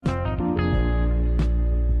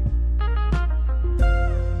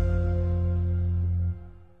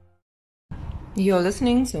You're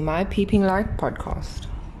listening to My Peeping Light podcast.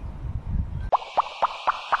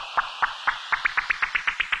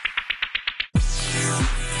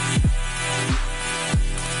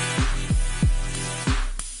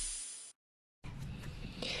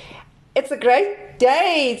 It's a great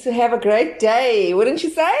day to have a great day, wouldn't you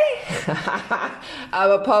say?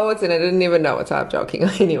 I'm a poet and I didn't even know it. I'm joking.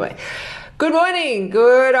 Anyway, good morning,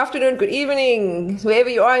 good afternoon, good evening, wherever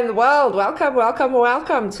you are in the world.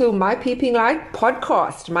 Welcome to My Peeping Light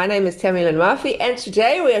podcast. My name is Tammy Lynn Murphy and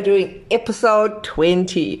today we are doing episode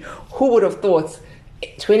 20. Who would have thought?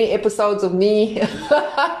 20 episodes of me and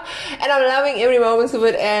I'm loving every moment of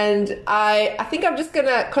it, and I think I'm just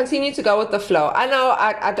gonna continue to go with the flow. I know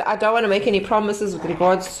I don't want to make any promises with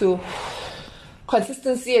regards to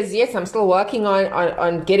consistency as yet. I'm still working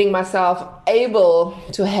on getting myself able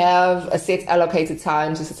to have a set allocated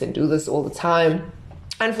time to sit and do this all the time.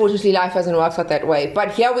 Unfortunately, life hasn't worked out that way.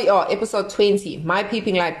 But here we are, episode 20, My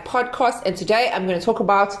Peeping Light podcast, and today I'm going to talk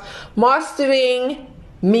about mastering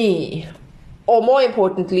me. Or more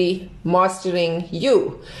importantly, mastering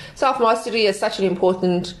you. Self-mastery is such an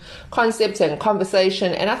important concept and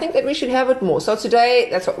conversation, and I think that we should have it more. So today,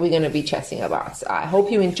 that's what we're going to be chatting about. I hope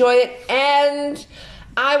you enjoy it, and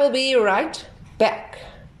I will be right back.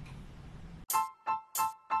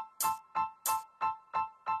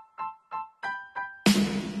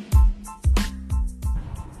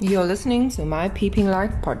 You're listening to My Peeping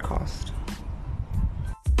Light podcast.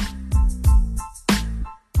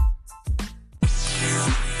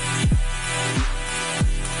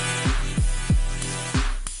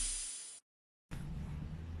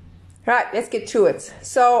 Right, let's get to it.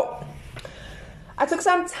 So I took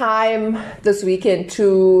some time this weekend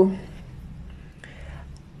to,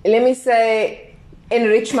 let me say,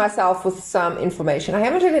 enrich myself with some information. I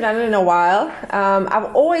haven't really done it in a while.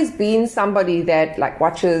 I've always been somebody that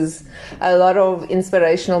watches a lot of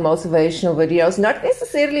inspirational, motivational videos, not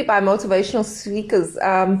necessarily by motivational speakers.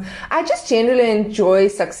 I just generally enjoy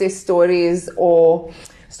success stories or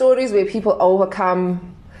stories where people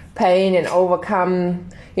overcome pain and overcome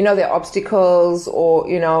their obstacles, or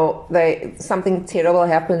something terrible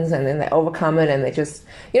happens and then they overcome it and they just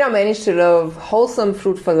manage to live wholesome,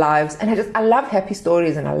 fruitful lives. And I love happy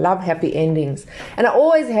stories and I love happy endings, and I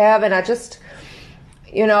always have. And I just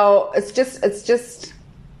it's just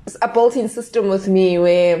a built-in system with me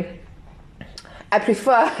where I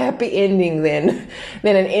prefer a happy ending than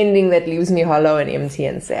an ending that leaves me hollow and empty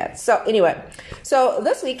and sad. So anyway,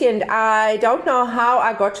 this weekend, I don't know how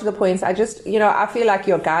I got to the points. I just, I feel like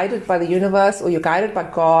you're guided by the universe, or you're guided by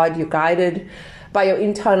God, you're guided by your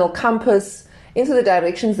internal compass into the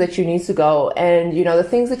directions that you need to go. And, the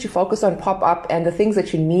things that you focus on pop up, and the things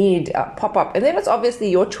that you need pop up. And then it's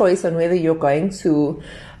obviously your choice on whether you're going to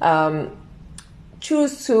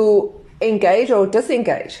choose to engage or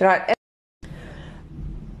disengage, right?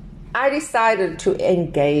 I decided to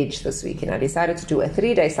engage this weekend. I decided to do a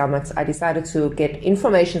 3-day summit. I decided to get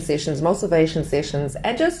information sessions, motivation sessions,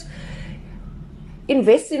 and just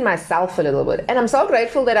invest in myself a little bit. And I'm so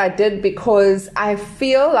grateful that I did, because I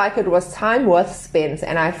feel like it was time worth spent.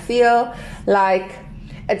 And I feel like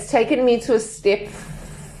it's taken me to a step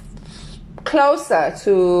closer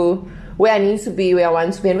to where I need to be, where I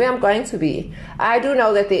want to be, and where I'm going to be. I do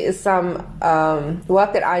know that there is some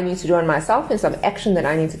work that I need to do on myself and some action that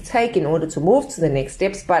I need to take in order to move to the next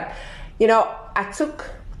steps. But, I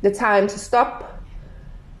took the time to stop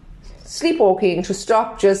sleepwalking, to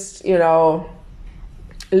stop just,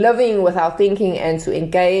 living without thinking, and to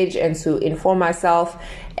engage and to inform myself.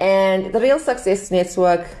 And the Real Success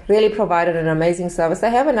Network really provided an amazing service.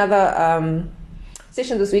 They have another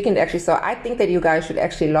session this weekend, actually, so I think that you guys should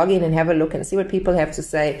actually log in and have a look and see what people have to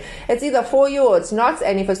say. It's either for you or it's not,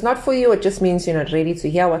 and if it's not for you, it just means you're not ready to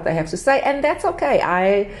hear what they have to say, and that's okay.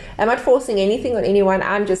 I am not forcing anything on anyone.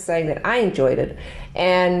 I'm just saying that I enjoyed it,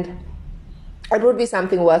 and it would be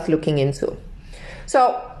something worth looking into.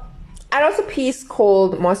 So I wrote a piece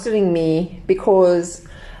called Mastering Me, because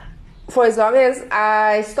for as long as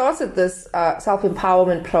I started this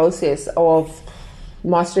self-empowerment process of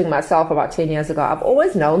mastering myself about 10 years ago, I've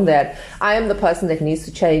always known that I am the person that needs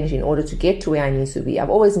to change in order to get to where I need to be. I've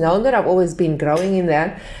always known that. I've always been growing in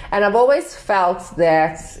that. And I've always felt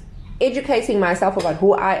that educating myself about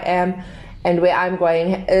who I am and where I'm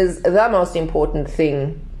going is the most important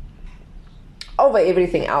thing over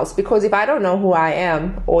everything else. Because if I don't know who I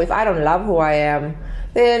am, or if I don't love who I am,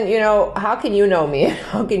 then, how can you know me?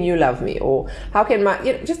 How can you love me? Or how can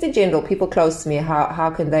just in general, people close to me, how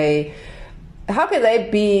can they how can they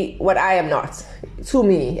be what I am not? To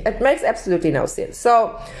me, it makes absolutely no sense.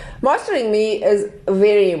 So mastering me is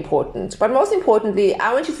very important. But most importantly,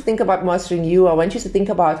 I want you to think about mastering you. I want you to think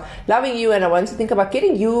about loving you, and I want you to think about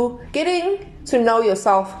getting to know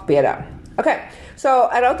yourself better. Okay, so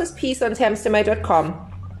I wrote this piece on tamstermay.com.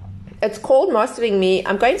 It's called Mastering Me.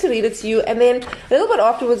 I'm going to read it to you, and then a little bit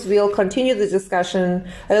afterwards we'll continue the discussion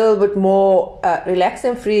a little bit more relaxed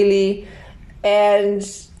and freely. And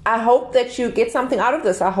I hope that you get something out of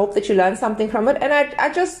this. I hope that you learn something from it. And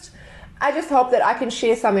I just hope that I can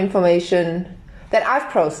share some information that I've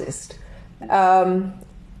processed, that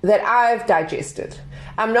I've digested.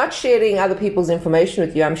 I'm not sharing other people's information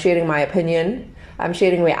with you. I'm sharing my opinion. I'm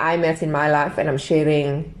sharing where I'm at in my life, and I'm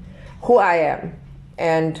sharing who I am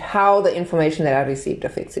and how the information that I received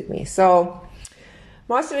affected me. So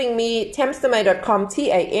Mastering Me, tamstermay.com,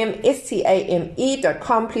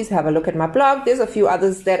 tamstame.com. Please have a look at my blog. There's a few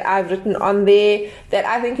others that I've written on there that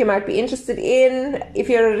I think you might be interested in if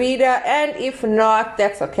you're a reader, and if not,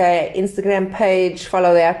 that's okay. Instagram page,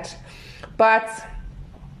 follow that. But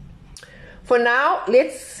for now,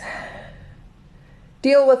 let's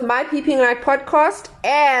deal with my Peeping Light podcast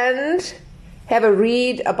and have a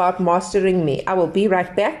read about Mastering Me. I will be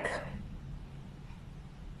right back.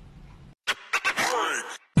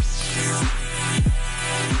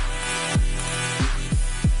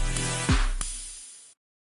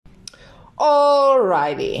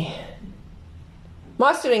 Alrighty.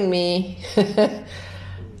 Mastering Me,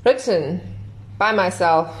 written by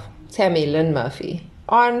myself, Tammy Lynn Murphy,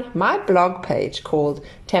 on my blog page called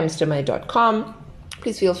tamstermay.com.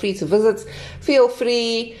 Please feel free to visit. Feel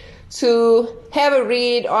free to have a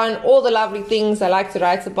read on all the lovely things I like to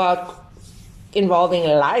write about involving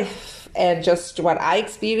life and just what I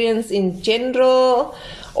experience in general,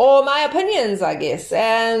 or my opinions, I guess.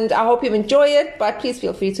 And I hope you enjoy it, but please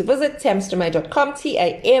feel free to visit tamstermay.com,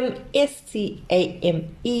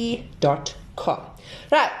 tamstame.com.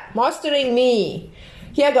 Right, Mastering Me.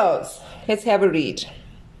 Here goes. Let's have a read.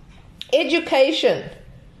 Education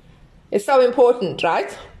is so important,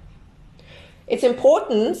 right? Its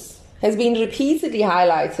importance has been repeatedly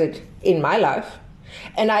highlighted in my life,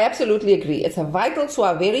 and I absolutely agree. It's vital to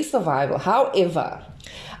our very survival. However,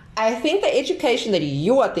 I think the education that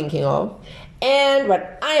you are thinking of and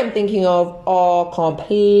what I am thinking of are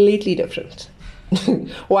completely different.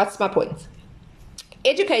 What's my point?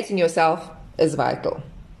 Educating yourself is vital.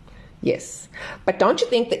 Yes. But don't you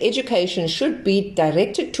think the education should be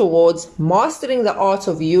directed towards mastering the art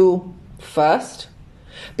of you first,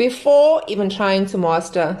 before even trying to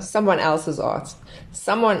master someone else's art,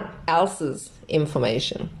 someone else's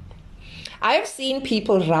information? I have seen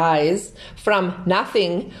people rise from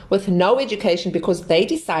nothing with no education because they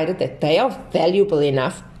decided that they are valuable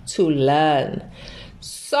enough to learn.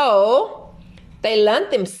 So they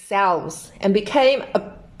learned themselves and became a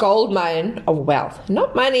gold mine of wealth.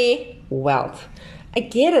 Not money, wealth. I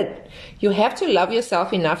get it. You have to love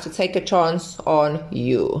yourself enough to take a chance on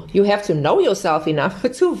you. You have to know yourself enough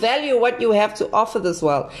to value what you have to offer this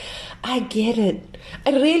world. I get it.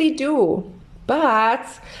 I really do. But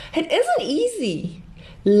it isn't easy.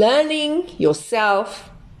 Learning yourself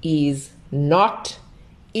is not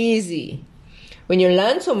easy. When you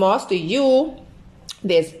learn to master you,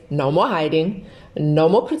 there's no more hiding, no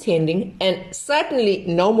more pretending, and certainly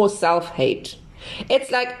no more self-hate.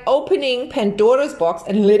 It's like opening Pandora's box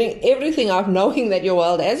and letting everything out, knowing that your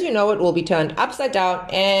world as you know it will be turned upside down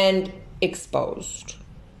and exposed.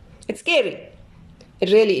 It's scary.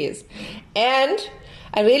 It really is. And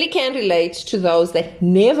I really can relate to those that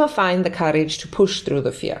never find the courage to push through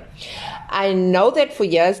the fear. I know that for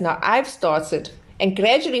years now I've started and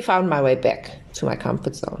gradually found my way back to my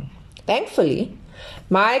comfort zone. Thankfully,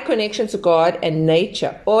 my connection to God and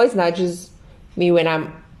nature always nudges me when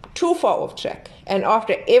I'm too far off track. And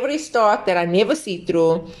after every start that I never see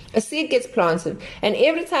through, a seed gets planted. And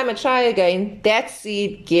every time I try again, that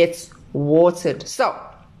seed gets watered. So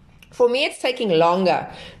for me, it's taking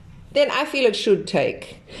longer than I feel it should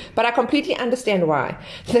take. But I completely understand why.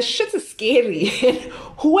 The shit is scary.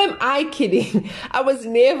 Who am I kidding? I was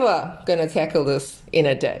never going to tackle this in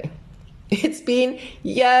a day. It's been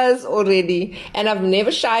years already, and I've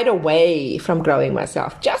never shied away from growing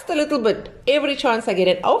myself. Just a little bit, every chance I get.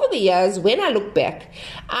 And over the years, when I look back,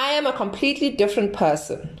 I am a completely different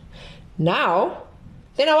person now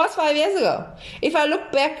than I was 5 years ago. If I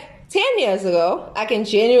look back 10 years ago, I can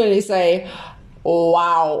genuinely say,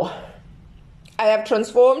 wow, I have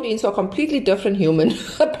transformed into a completely different human.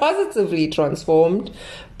 Positively transformed,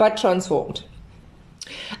 but transformed.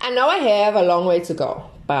 I know I have a long way to go,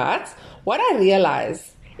 but what I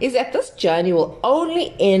realize is that this journey will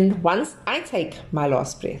only end once I take my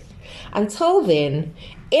last breath. Until then,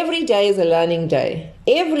 every day is a learning day.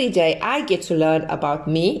 Every day I get to learn about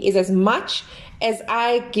me is as much as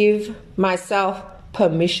I give myself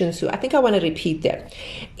permission to. I think I want to repeat that.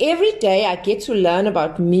 Every day I get to learn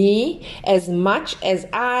about me as much as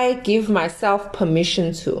I give myself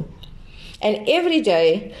permission to. And every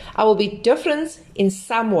day I will be different in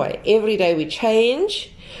some way. Every day we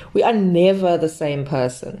change. We are never the same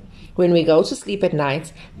person. When we go to sleep at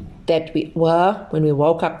night that we were when we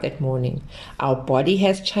woke up that morning. Our body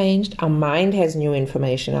has changed. Our mind has new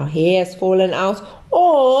information. Our hair has fallen out.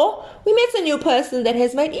 Or we met a new person that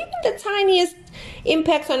has made even the tiniest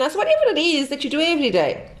impact on us. Whatever it is that you do every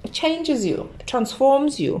day, it changes you. It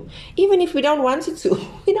transforms you. Even if we don't want it to.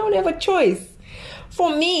 We don't have a choice.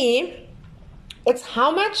 For me, it's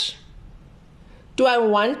how much do I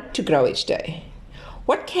want to grow each day?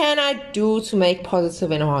 What can I do to make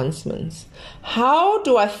positive enhancements? How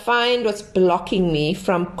do I find what's blocking me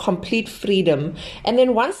from complete freedom? And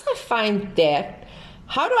then once I find that,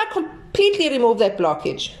 how do I completely remove that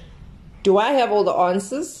blockage? Do I have all the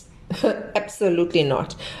answers? Absolutely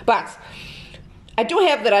not. But I do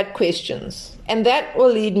have the right questions, and that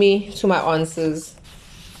will lead me to my answers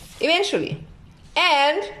eventually.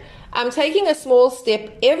 And I'm taking a small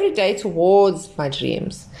step every day towards my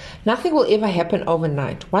dreams. Nothing will ever happen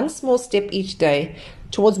overnight. One small step each day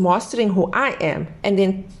towards mastering who I am, and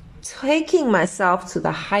then taking myself to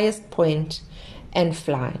the highest point and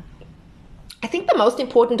flying. I think the most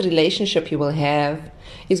important relationship you will have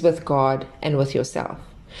is with God and with yourself.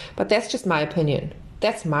 But that's just my opinion.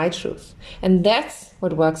 That's my truth. And that's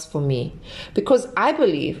what works for me. Because I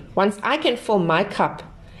believe once I can fill my cup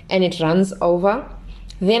and it runs over,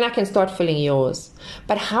 then I can start filling yours.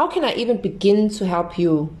 But how can I even begin to help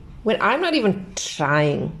you when I'm not even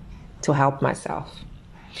trying to help myself?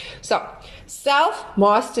 So,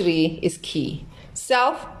 self-mastery is key.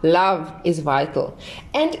 Self-love is vital.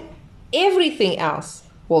 And everything else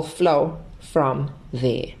will flow from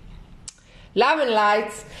there. Love and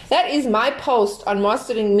light. That is my post on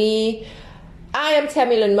Mastering Me. I am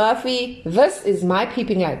Tammy Lynn Murphy. This is my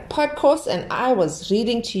Peeping Light podcast, and I was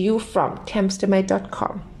reading to you from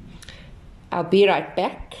Tamstermate.com. I'll be right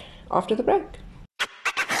back after the break.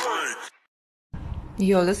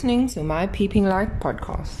 You're listening to my Peeping Light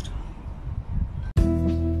podcast.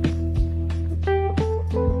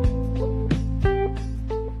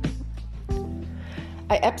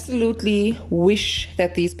 I absolutely wish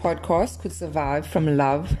that these podcasts could survive from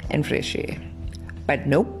love and fresh air. But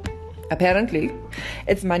nope. Apparently,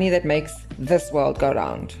 it's money that makes this world go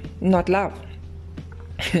round, not love.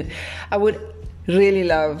 I would really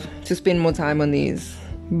love to spend more time on these,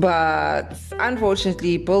 but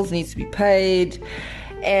unfortunately, bills need to be paid,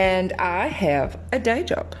 and I have a day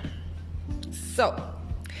job. So,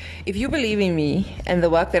 if you believe in me and the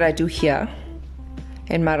work that I do here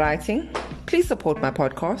and my writing, please support my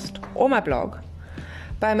podcast or my blog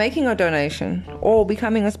by making a donation or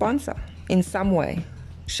becoming a sponsor in some way,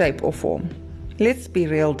 shape or form. Let's be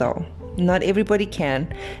real though, not everybody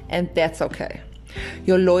can, and that's okay.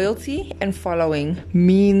 Your loyalty and following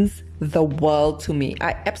means the world to me.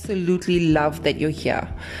 I absolutely love that you're here.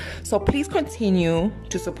 So please continue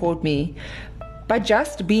to support me by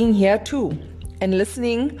just being here too, and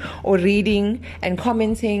listening or reading and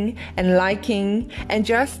commenting and liking and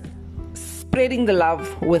just spreading the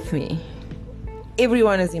love with me.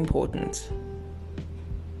 Everyone is important,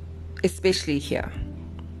 especially here.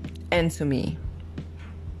 And to me.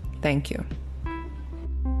 Thank you.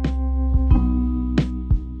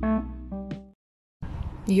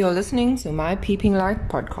 You're listening to my Peeping Light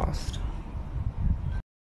podcast.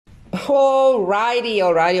 Alrighty.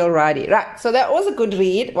 Right, so that was a good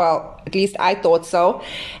read. Well, at least I thought so.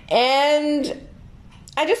 And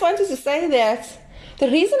I just wanted to say that the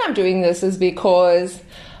reason I'm doing this is because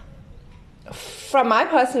from my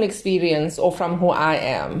personal experience or from who I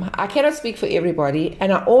am, I cannot speak for everybody,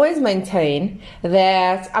 and I always maintain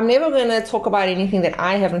that I'm never going to talk about anything that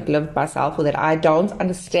I haven't lived myself or that I don't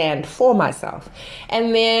understand for myself.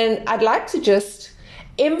 And then I'd like to just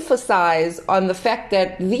emphasize on the fact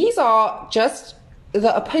that these are just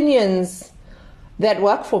the opinions that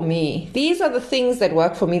work for me. These are the things that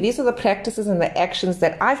work for me. These are the practices and the actions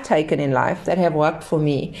that I've taken in life that have worked for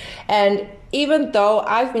me. And even though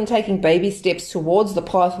I've been taking baby steps towards the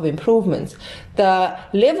path of improvement, the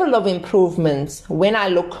level of improvement when I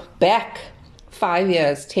look back 5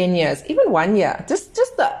 years, 10 years, even 1 year, just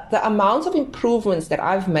the amount of improvements that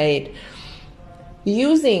I've made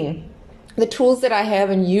using the tools that I have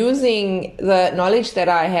and using the knowledge that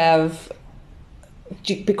I have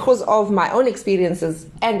because of my own experiences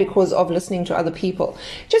and because of listening to other people.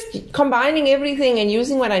 Just combining everything and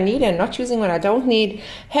using what I need and not using what I don't need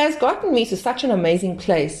has gotten me to such an amazing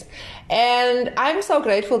place. And I'm so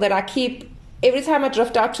grateful that every time I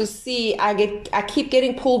drift out to sea, I keep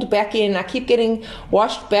getting pulled back in. I keep getting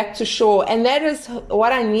washed back to shore. And that is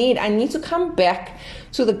what I need. I need to come back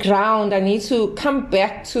to the ground. I need to come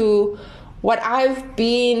back to what I've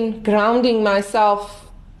been grounding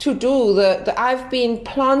myself to do. I've been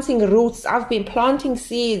planting roots. I've been planting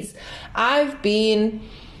seeds. I've been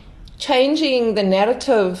changing the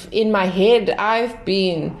narrative in my head. I've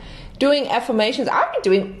been doing affirmations. I've been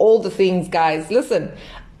doing all the things, guys. Listen,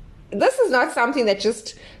 this is not something that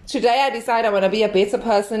just today I decide I want to be a better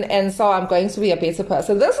person and so I'm going to be a better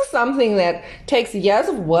person. This is something that takes years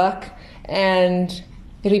of work and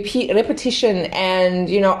repetition and,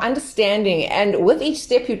 understanding. And with each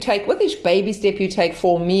step you take, with each baby step you take,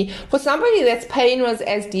 for me, for somebody that's pain was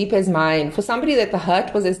as deep as mine, for somebody that the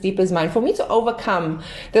hurt was as deep as mine, for me to overcome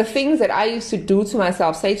the things that I used to do to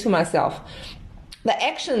myself, say to myself, the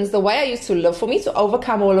actions, the way I used to live, for me to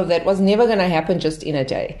overcome all of that was never going to happen just in a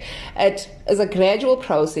day. It is a gradual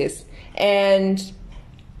process. And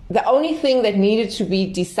the only thing that needed to be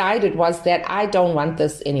decided was that I don't want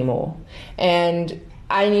this anymore. And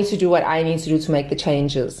I need to do what I need to do to make the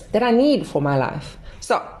changes that I need for my life.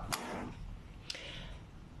 So,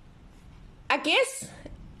 I guess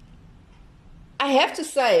I have to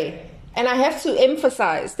say, and I have to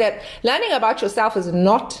emphasize that learning about yourself is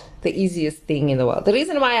not the easiest thing in the world. The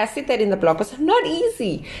reason why I said that in the blog was not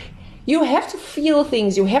easy. You have to feel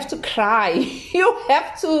things. You have to cry. You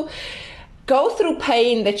have to go through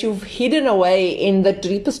pain that you've hidden away in the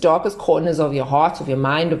deepest, darkest corners of your heart, of your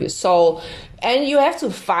mind, of your soul. And you have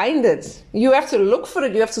to find it. You have to look for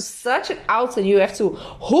it. You have to search it out and you have to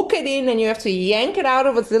hook it in and you have to yank it out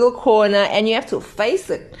of its little corner and you have to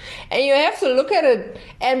face it. And you have to look at it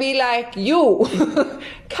and be like, you,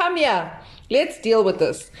 come here. Let's deal with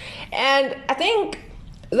this. And I think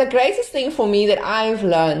the greatest thing for me that I've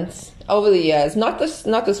learned over the years, not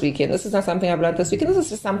this weekend, this is not something I've learned this weekend, this is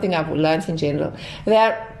just something I've learned in general,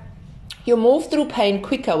 that you move through pain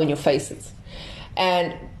quicker when you face it.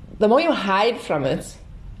 And the more you hide from it,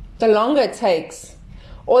 the longer it takes.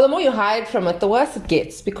 Or the more you hide from it, the worse it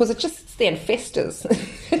gets, because it just sits there and festers.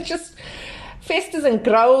 It just festers and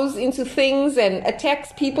grows into things and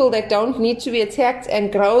attacks people that don't need to be attacked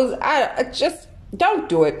and grows. Just don't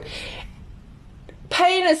do it.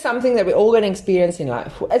 Pain is something that we're all going to experience in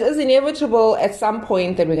life. It is inevitable at some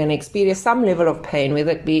point that we're going to experience some level of pain,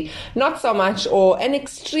 whether it be not so much or an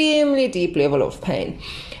extremely deep level of pain.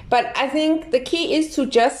 But I think the key is to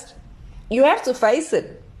you have to face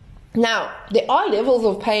it. Now, there are levels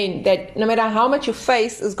of pain that no matter how much you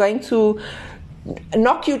face is going to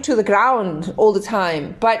knock you to the ground all the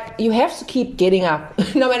time, but you have to keep getting up.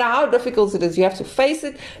 No matter how difficult it is, you have to face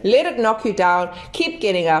it, let it knock you down, keep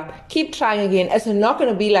getting up, keep trying again. It's not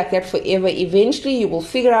going to be like that forever. Eventually you will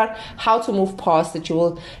figure out how to move past it. You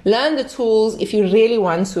will learn the tools. If you really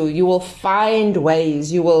want to, you will find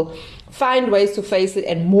ways. You will find ways to face it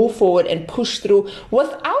and move forward and push through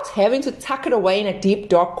without having to tuck it away in a deep,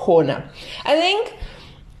 dark corner. I think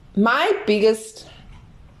my biggest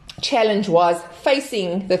challenge was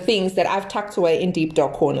facing the things that I've tucked away in deep,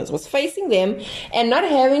 dark corners, was facing them and not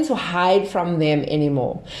having to hide from them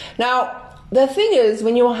anymore. Now, the thing is,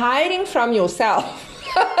 when you're hiding from yourself,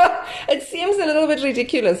 it seems a little bit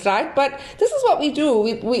ridiculous, right? But this is what we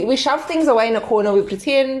do. We shove things away in a corner. We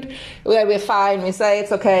pretend that we're fine. We say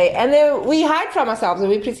it's okay. And then we hide from ourselves and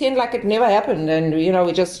we pretend like it never happened. And,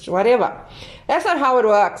 we just whatever. That's not how it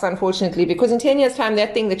works, unfortunately, because in 10 years' time,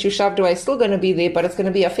 that thing that you shoved away is still going to be there, but it's going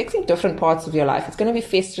to be affecting different parts of your life. It's going to be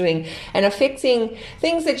festering and affecting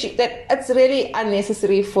things that it's really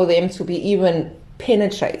unnecessary for them to be even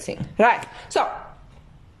penetrating. Right. So,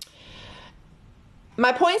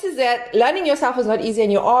 my point is that learning yourself is not easy,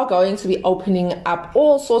 and you are going to be opening up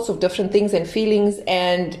all sorts of different things and feelings,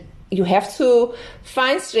 and you have to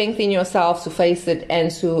find strength in yourself to face it and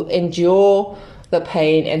to endure the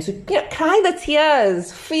pain and to cry the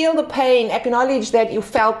tears, feel the pain, acknowledge that you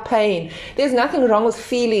felt pain. There's nothing wrong with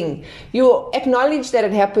feeling. You acknowledge that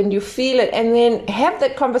it happened, you feel it, and then have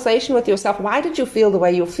that conversation with yourself. Why did you feel the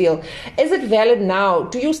way you feel? Is it valid now?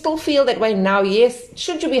 Do you still feel that way now? Yes.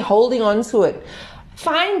 Should you be holding on to it?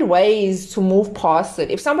 Find ways to move past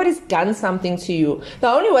it. If somebody's done something to you, the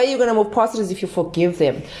only way you're going to move past it is if you forgive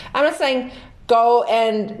them. I'm not saying go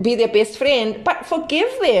and be their best friend, but forgive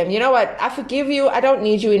them. You know what? I forgive you. I don't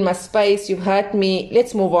need you in my space. You've hurt me.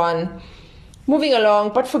 Let's move on. moving along.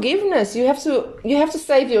 But forgiveness, you have to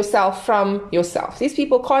save yourself from yourself. These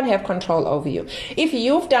people can't have control over you. If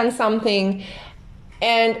you've done something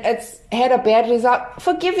and it's had a bad result,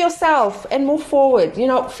 forgive yourself and move forward.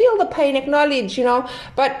 Feel the pain, acknowledge,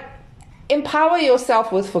 but empower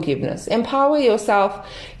yourself with forgiveness. Empower yourself,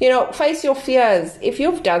 face your fears. If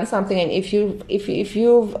you've done something and if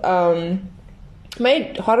you've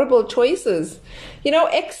made horrible choices,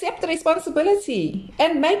 accept the responsibility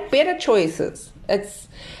and make better choices. It's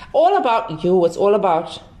all about you. It's all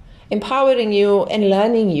about empowering you and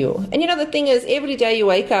learning you. And the thing is, every day you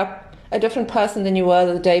wake up a different person than you were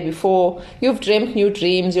the day before. You've dreamt new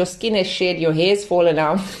dreams. Your skin has shed. Your hair's fallen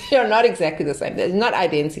out. You're not exactly the same. They're not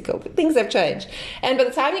identical. Things have changed. And by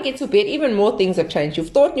the time you get to bed, even more things have changed. You've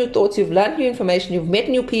thought new thoughts. You've learned new information. You've met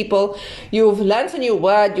new people. You've learned a new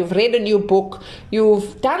word. You've read a new book.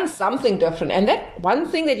 You've done something different. And that one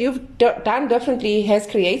thing that you've done differently has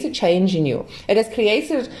created change in you. It has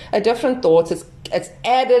created a different thought. It's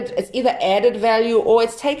either added value or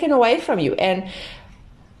it's taken away from you. And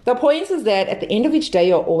the point is that at the end of each day,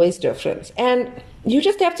 you're always different. And you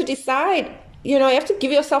just have to decide, you have to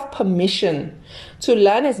give yourself permission to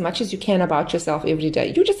learn as much as you can about yourself every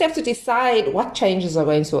day. You just have to decide what changes are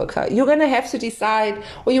going to occur. You're going to have to decide,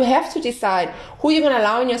 or you have to decide who you're going to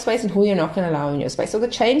allow in your space and who you're not going to allow in your space. So the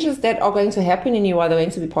changes that are going to happen in you are going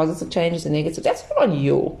to be positive changes and negative. That's all on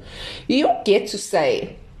you. You get to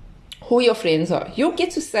say who your friends are. You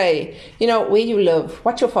get to say, where you live,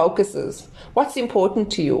 what your focus is, what's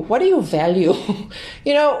important to you, what do you value,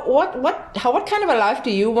 what kind of a life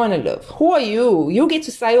do you want to live? Who are you? You get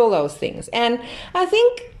to say all those things. And I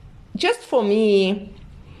think just for me,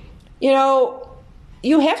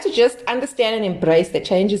 you have to just understand and embrace that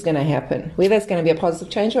change is going to happen, whether it's going to be a positive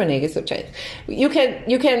change or a negative change. You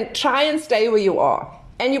can try and stay where you are,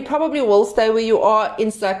 and you probably will stay where you are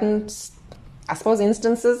in certain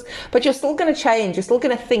instances, but you're still going to change. You're still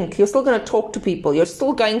going to think. You're still going to talk to people. You're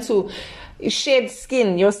still going to shed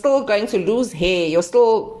skin. You're still going to lose hair. You're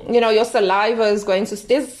still, your saliva is going to,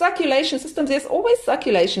 there's circulation systems. There's always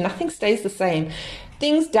circulation. Nothing stays the same.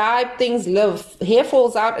 Things die, things live. Hair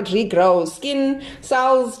falls out, it regrows. Skin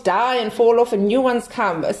cells die and fall off and new ones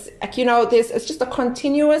come. It's just a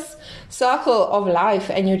continuous circle of life,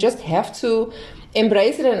 and you just have to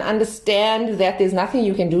embrace it and understand that there's nothing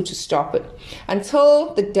you can do to stop it.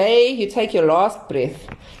 Until the day you take your last breath,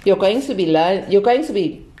 you're going to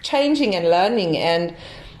be changing and learning. And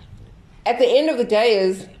at the end of the day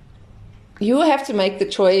is you have to make the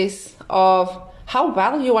choice of how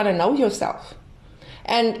well you want to know yourself.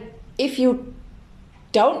 And if you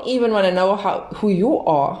don't even want to know who you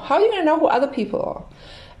are, how are you going to know who other people are?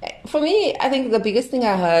 For me, I think the biggest thing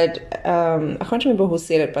I heard, I can't remember who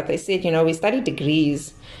said it, but they said, we study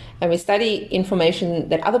degrees and we study information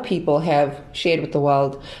that other people have shared with the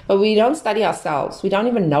world, but we don't study ourselves. We don't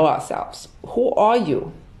even know ourselves. Who are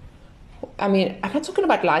you? I mean, I'm not talking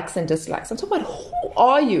about likes and dislikes. I'm talking about who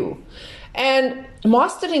are you? And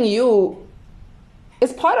mastering you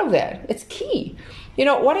is part of that. It's key.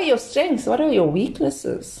 What are your strengths? What are your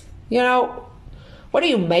weaknesses? What are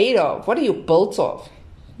you made of? What are you built of?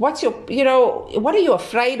 What are you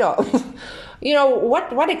afraid of?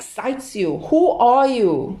 What excites you? Who are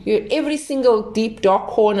you? Every single deep, dark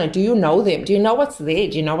corner, do you know them? Do you know what's there?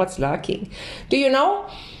 Do you know what's lurking? Do you know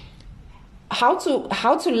how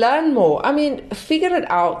to learn more? I mean, figure it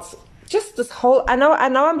out. Just this whole, I know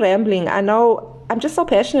I'm rambling. I know I'm just so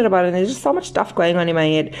passionate about it, and there's just so much stuff going on in my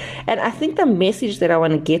head. And I think the message that I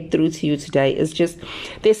want to get through to you today is just,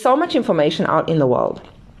 there's so much information out in the world.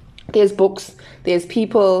 There's books, there's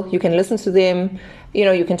people, you can listen to them,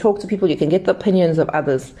 you can talk to people, you can get the opinions of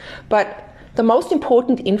others. But the most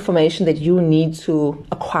important information that you need to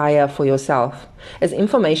acquire for yourself is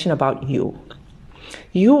information about you.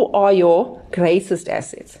 You are your greatest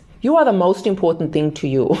asset. You are the most important thing to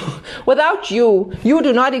you. Without you, you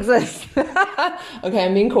do not exist. Okay,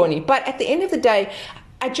 I'm being corny. But at the end of the day,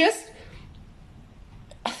 I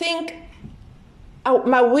think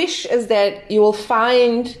my wish is that you will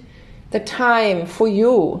find the time for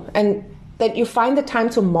you, and that you find the time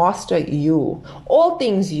to master you. All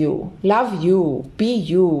things you. Love you. Be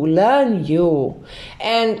you. Learn you.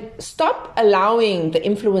 And stop allowing the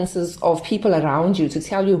influences of people around you to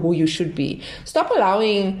tell you who you should be. Stop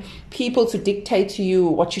allowing people to dictate to you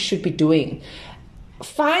what you should be doing.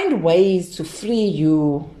 Find ways to free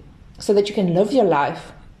you so that you can live your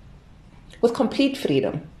life with complete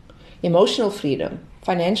freedom. Emotional freedom,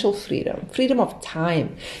 financial freedom, freedom of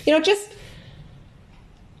time. Just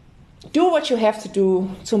do what you have to do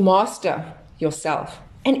to master yourself.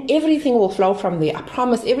 And everything will flow from there. I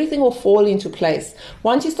promise everything will fall into place.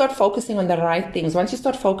 Once you start focusing on the right things, once you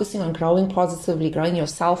start focusing on growing positively, growing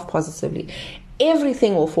yourself positively,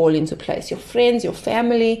 everything will fall into place. Your friends, your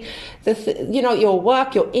family, your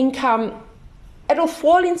work, your income, it'll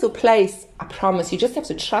fall into place. I promise. You just have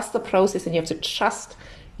to trust the process, and you have to trust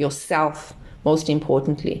yourself, most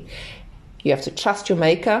importantly. You have to trust your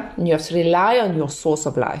maker, and you have to rely on your source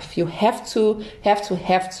of life. You have to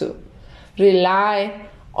rely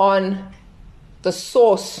on the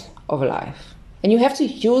source of life. And you have to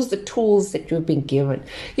use the tools that you've been given.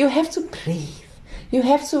 You have to breathe. You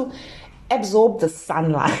have to absorb the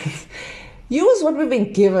sunlight. Use what we've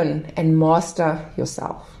been given and master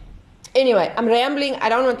yourself. Anyway, I'm rambling. I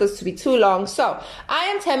don't want this to be too long. So, I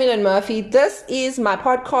am Tammy Lynn Murphy. This is my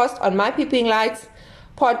podcast on My Peeping Lights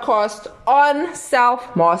podcast on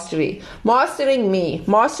self-mastery. Mastering me,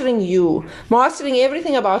 mastering you, mastering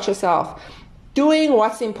everything about yourself, doing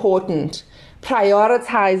what's important,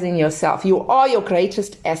 prioritizing yourself. You are your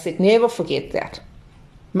greatest asset. Never forget that.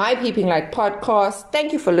 My Peeping Light podcast.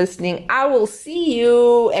 Thank you for listening. I will see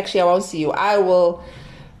you. Actually, I won't see you.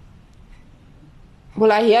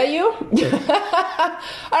 Will I hear you? All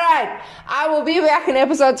right. I will be back in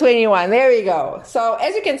episode 21. There we go. So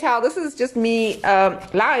as you can tell, this is just me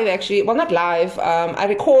live, actually. Well, not live. I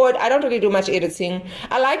record. I don't really do much editing.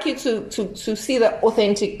 I like you to see the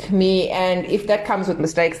authentic me. And if that comes with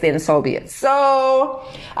mistakes, then so be it. So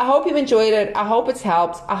I hope you've enjoyed it. I hope it's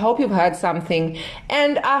helped. I hope you've heard something.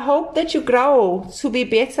 And I hope that you grow to be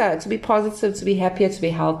better, to be positive, to be happier, to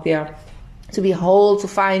be healthier, to be whole, to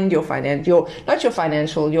find your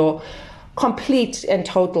your complete and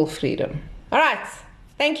total freedom. All right.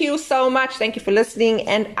 Thank you so much. Thank you for listening.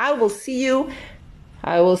 And I will speak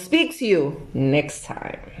to you next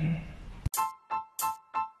time.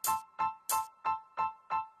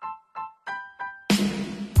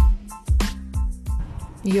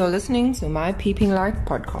 You're listening to My Peeping Light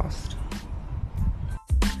podcast.